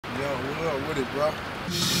up with it, bro?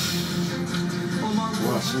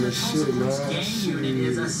 Watching this shit, man. Gang unit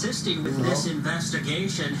is assisting with this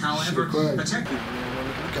investigation. However, the tech. We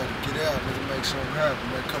gotta get out, nigga, make something happen,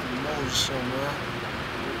 make a couple of moves or something, man.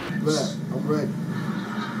 Back, I'm ready.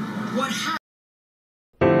 What happened?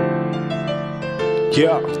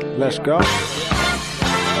 Yeah, let's go.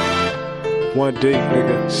 One deep,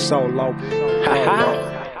 nigga, solo.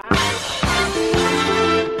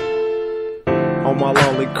 On my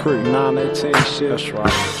lonely creek, 918 shit. That's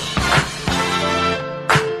right.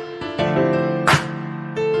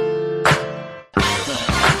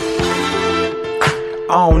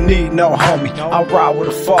 I don't need no homie, I ride with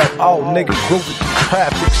a foe. Oh, nigga grooving through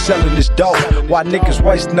traffic, selling this dope. Why niggas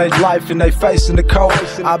wasting their life and they facing the cold?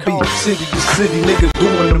 I be city to city, niggas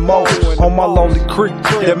doing the most. On my lonely creek,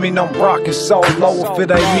 that mean I'm rocking solo. If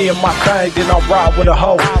it ain't me and my thing, then I ride with a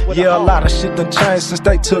hoe. Yeah, a lot of shit done changed since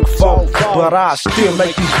they took four, but I still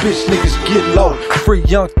make these bitch niggas get low. Free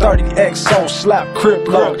young 30XO, slap crip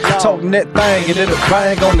low. Toting that thing and it'll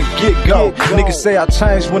bang on the get-go. Niggas say I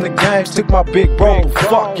changed when the games took my big bro.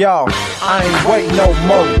 Fuck y'all, I ain't waiting no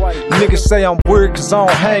more. Niggas say I'm weird cause I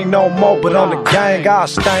don't hang no more. But on the gang, I'll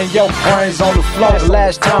stain your brains on the floor. The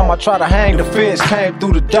last time I tried to hang, the feds came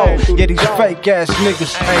through the door. Yeah, these fake ass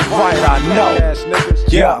niggas ain't right, I know.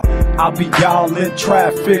 Yeah, I be y'all in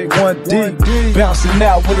traffic, one deep, bouncing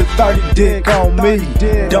out with a 30 dick on me.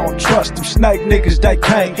 Don't trust them snake niggas, they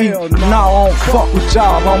can't eat. Nah, I don't fuck with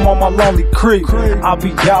y'all, I'm on my lonely creek. I be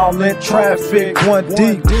y'all in traffic, one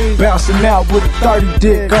deep, bouncing out with a 30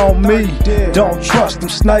 dick on me. Don't trust them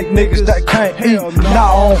snake niggas, they can't eat.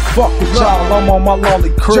 Nah, I don't fuck with y'all, I'm on my lonely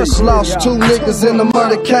creek. Just lost 2 niggas in a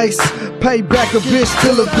murder case. Pay back a bitch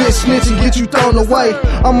till a bitch snitch and get you thrown away.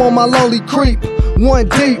 I'm on my lonely creep, one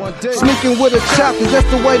deep, sneaking with a chop, cause that's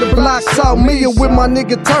the way the block saw me. And with my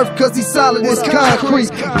nigga Turf, cause he solid as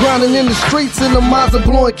concrete. Grinding in the streets in the Mazda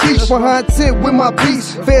blowing keys. Behind tent with my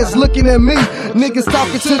piece, feds looking at me. Niggas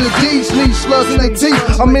talking to the D's, need slugs in their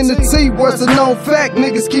teeth. I'm in the T, where it's a known fact,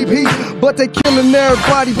 niggas keep heat. But they killing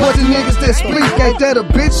everybody but the niggas that speak. Ain't that a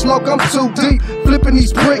bitch? Look, I'm too deep, flipping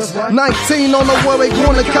these bricks. 19 on the way, they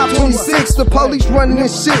going to cop 26. The police running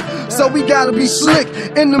this shit, so we gotta be slick.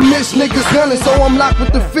 In the mist, niggas gunning, so I'm locked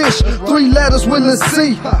with the fish. 3 letters with a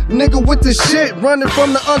C, nigga with the shit. Running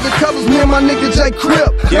from the undercovers, me and my nigga J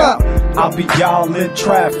Crip. Yeah, I be y'all in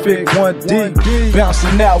traffic, one deep,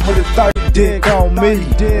 bouncing out with a 30 dick on me.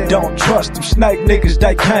 Don't trust them snake niggas,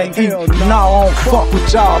 they can't eat. Nah, I don't fuck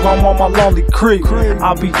with y'all, I'm on my lonely creek.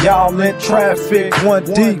 I be y'all in traffic, one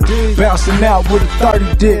deep, bouncing out with a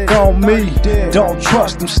 30 dick on me. Don't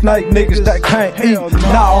trust them snake niggas, they can't eat.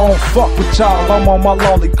 Nah, I don't fuck with y'all, I'm on my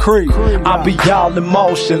lonely creek. I be y'all in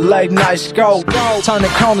motion, late night scope, turning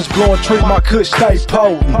corners, blowing trees, my kush stay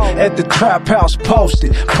potent. At the trap house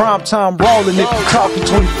posted, prime time rolling. If you talking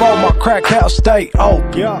 24, my crack house stay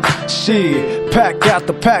open. Shit, pack out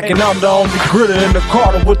the pack, and I'm the only gritter in the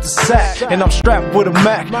Carter with the sack. And I'm strapped with a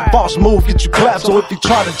Mac, boss move, get you clapped. So if you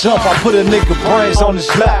try to jump, I put a nigga brains on his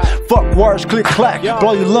lap. Fuck words, click clack,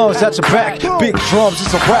 blow your lungs at your back. Big drums,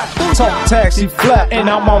 it's a rap, talk taxi flat. And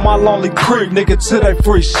I'm on my lonely creek, nigga, till they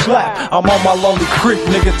free slap. I'm on my lonely creek,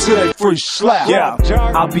 nigga, till they free slap. Yeah,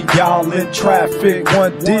 I be y'all in traffic,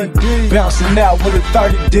 one deep, bouncing out with a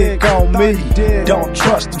 30 dick on me. Don't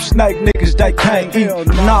trust them snake niggas, they can't eat.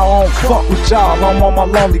 Nah, I don't fuck with y'all, I'm on my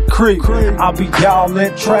lonely creek. I be y'all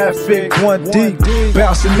in traffic, one deep,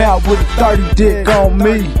 bouncing out with a 30 dick on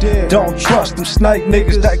me. Don't trust them snake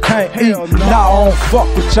niggas, they can't eat. Nah, I don't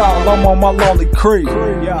fuck with y'all, I'm on my lonely creek.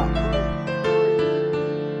 Yeah.